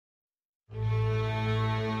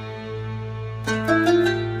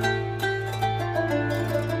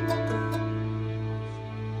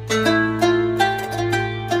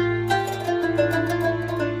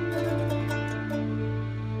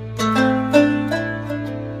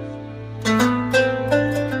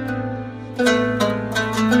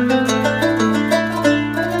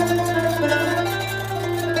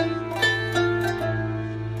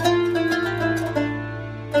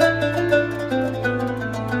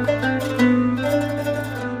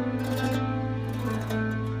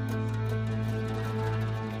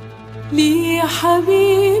لي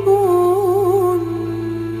حبيب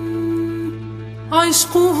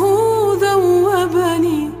عشقه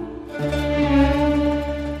ذوبني،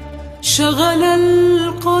 شغل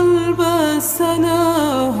القلب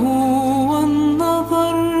سناه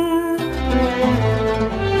والنظر.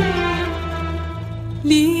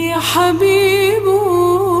 لي حبيب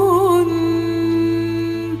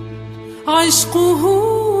عشقه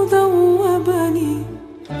ذوبني،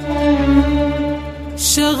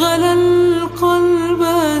 شغل القلب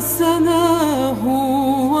سناه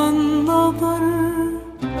والنظر.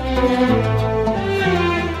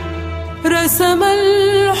 رسم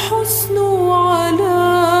الحسن على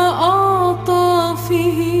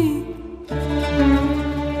أعطافه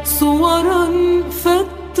صورا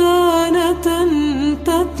فتانة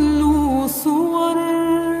تتلو صور.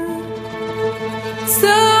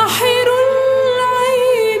 ساحر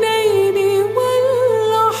العينين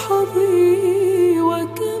واللحظ،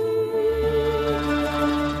 وكم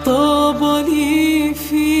طاب لي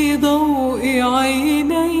في ضوء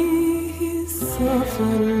عينيه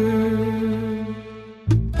السفر.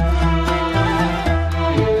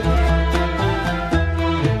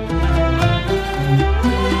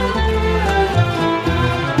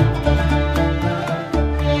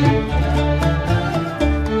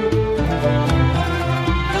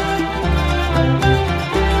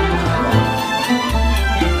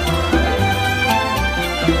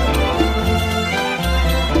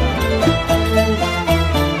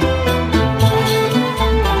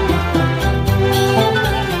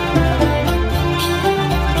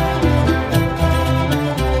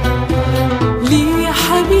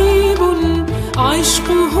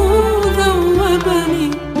 عشقه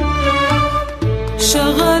ذوبني،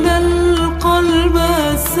 شغل القلب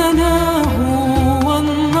سناه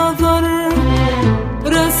والنظر.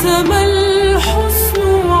 رسم الحسن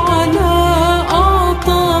على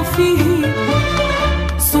أعطافه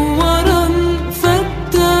صورا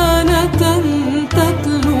فتانة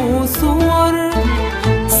تتلو صور.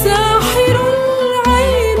 ساحر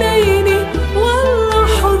العينين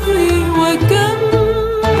واللحظ، وكم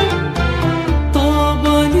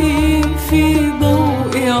في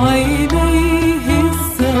ضوء عينيه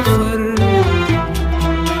السفر.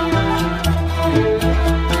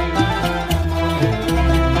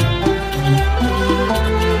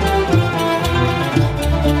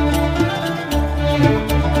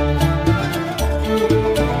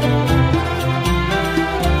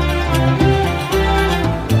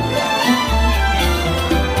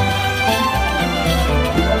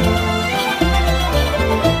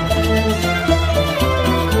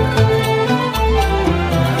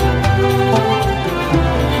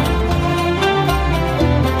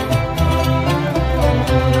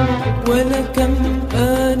 ولكم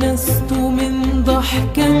آنست من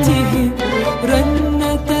ضحكته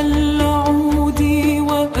رنة العود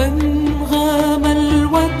وأنغام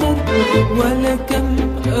الوتر. ولكم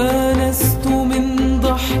آنست من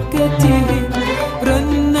ضحكته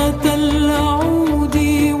رنة العود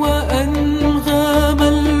وأنغام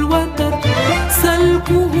الوتر.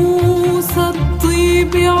 سلكه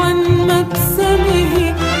سالطيب عن مبسمه،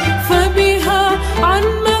 فبها عن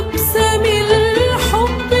مبسم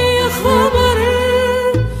الحب خبر.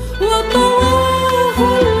 وطواه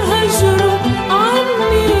الهجر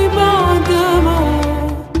عني بعدما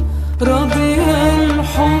رضي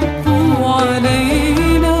الحب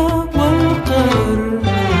علينا والقهر.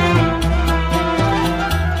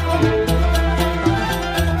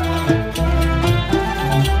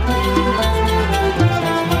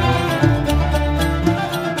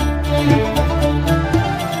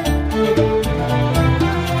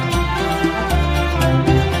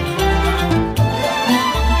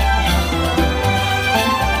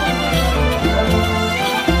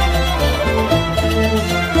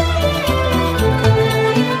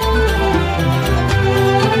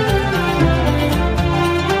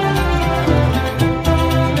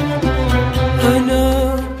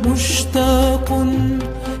 أنا مشتاق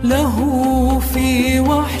له في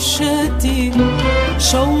وحشتي،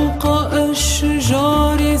 شوق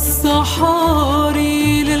أشجار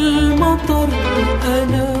الصحاري للمطر.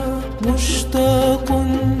 أنا مشتاق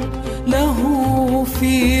له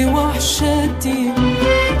في وحشتي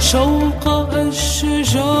شوق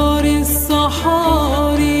أشجار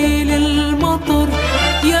الصحاري للمطر.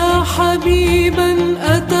 يا حبيبا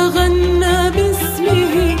أتغنى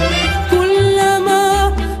باسمه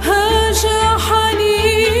كلما هاج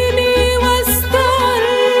حنيني واستعر.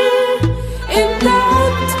 إن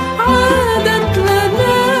تعبت عادت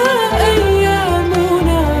لنا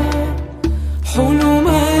أيامنا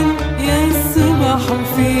حلما يسبح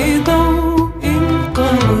في ضوء